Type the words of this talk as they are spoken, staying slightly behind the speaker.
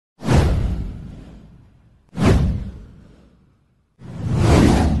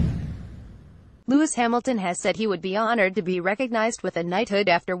Lewis Hamilton has said he would be honored to be recognized with a knighthood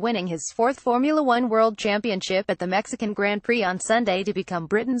after winning his fourth Formula One World Championship at the Mexican Grand Prix on Sunday to become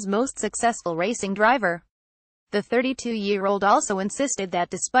Britain's most successful racing driver. The 32-year-old also insisted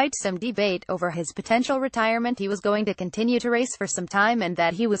that despite some debate over his potential retirement, he was going to continue to race for some time and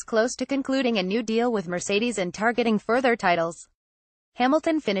that he was close to concluding a new deal with Mercedes and targeting further titles.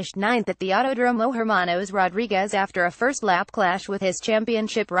 Hamilton finished ninth at the Autodromo Hermanos Rodriguez after a first-lap clash with his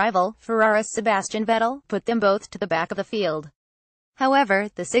championship rival, Ferrari's Sebastian Vettel, put them both to the back of the field. However,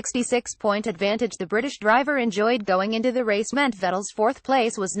 the 66-point advantage the British driver enjoyed going into the race meant Vettel's fourth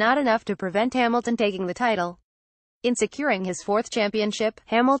place was not enough to prevent Hamilton taking the title. In securing his fourth championship,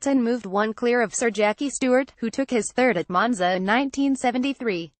 Hamilton moved one clear of Sir Jackie Stewart, who took his third at Monza in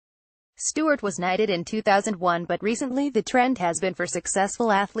 1973. Stewart was knighted in 2001, but recently the trend has been for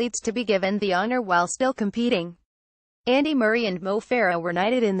successful athletes to be given the honor while still competing. Andy Murray and Mo Farah were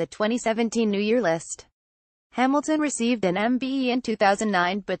knighted in the 2017 New Year list. Hamilton received an MBE in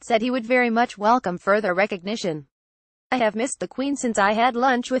 2009, but said he would very much welcome further recognition. "I have missed the Queen since I had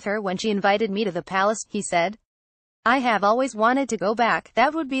lunch with her when she invited me to the palace," he said. "I have always wanted to go back.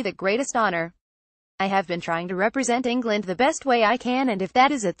 That would be the greatest honor. I have been trying to represent England the best way I can, and if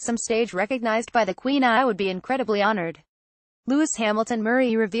that is at some stage recognized by the Queen, I would be incredibly honored." Lewis Hamilton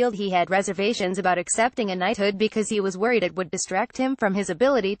Murray revealed he had reservations about accepting a knighthood because he was worried it would distract him from his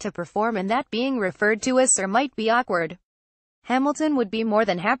ability to perform and that being referred to as Sir might be awkward. Hamilton would be more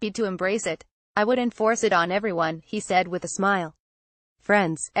than happy to embrace it. "I would enforce it on everyone," he said with a smile.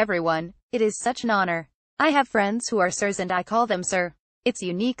 "Friends, everyone. It is such an honor. I have friends who are sirs and I call them sir. It's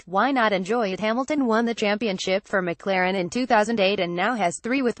unique, why not enjoy it?" Hamilton won the championship for McLaren in 2008 and now has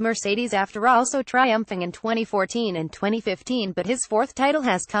three with Mercedes after also triumphing in 2014 and 2015, but his fourth title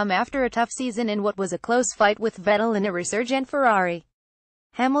has come after a tough season in what was a close fight with Vettel and a resurgent Ferrari.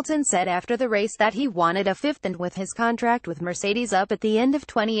 Hamilton said after the race that he wanted a fifth, and with his contract with Mercedes up at the end of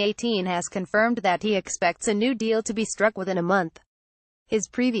 2018 has confirmed that he expects a new deal to be struck within a month. His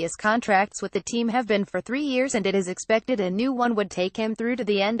previous contracts with the team have been for 3 years and it is expected a new one would take him through to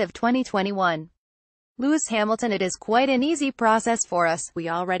the end of 2021. Lewis Hamilton: "It is quite an easy process for us. We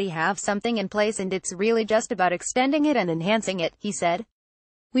already have something in place and it's really just about extending it and enhancing it," he said.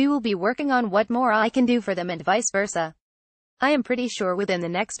 "We will be working on what more I can do for them and vice versa. I am pretty sure within the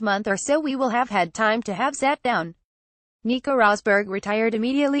next month or so we will have had time to have sat down." Nico Rosberg retired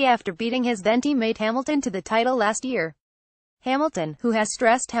immediately after beating his then-teammate Hamilton to the title last year. Hamilton, who has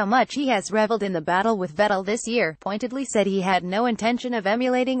stressed how much he has reveled in the battle with Vettel this year, pointedly said he had no intention of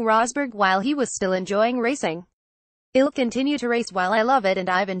emulating Rosberg while he was still enjoying racing. "I'll continue to race while I love it and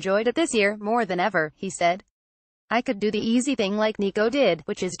I've enjoyed it this year more than ever," he said. "I could do the easy thing like Nico did,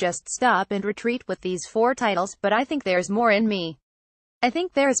 which is just stop and retreat with these 4 titles, but I think there's more in me. I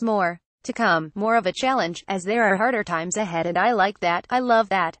think there's more to come, more of a challenge, as there are harder times ahead and I like that, I love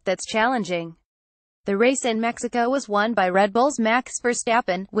that, that's challenging." The race in Mexico was won by Red Bull's Max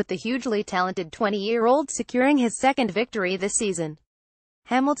Verstappen, with the hugely talented 20-year-old securing his second victory this season.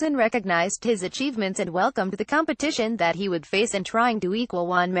 Hamilton recognized his achievements and welcomed the competition that he would face in trying to equal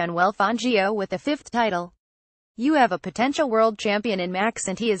Juan Manuel Fangio with a 5th title. "You have a potential world champion in Max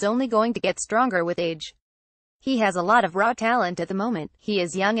and he is only going to get stronger with age. He has a lot of raw talent at the moment. He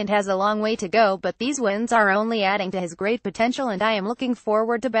is young and has a long way to go, but these wins are only adding to his great potential and I am looking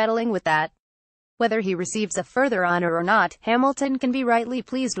forward to battling with that." Whether he receives a further honor or not, Hamilton can be rightly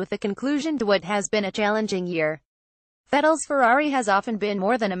pleased with the conclusion to what has been a challenging year. Vettel's Ferrari has often been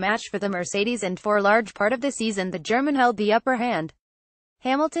more than a match for the Mercedes and for a large part of the season the German held the upper hand.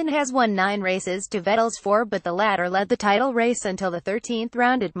 Hamilton has won 9 races to Vettel's 4, but the latter led the title race until the 13th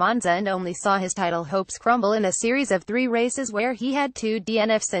round at Monza and only saw his title hopes crumble in a series of 3 races where he had 2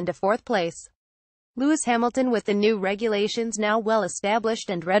 DNFs and a 4th place. Lewis Hamilton: with the new regulations now well established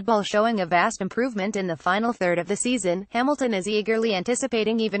and Red Bull showing a vast improvement in the final third of the season, Hamilton is eagerly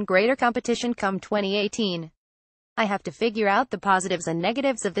anticipating even greater competition come 2018. "I have to figure out the positives and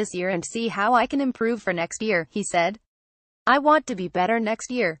negatives of this year and see how I can improve for next year," he said. "I want to be better next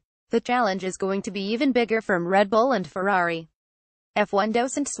year. The challenge is going to be even bigger from Red Bull and Ferrari. F1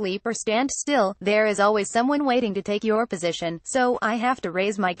 doesn't sleep or stand still, there is always someone waiting to take your position, so I have to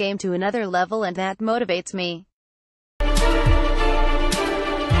raise my game to another level and that motivates me."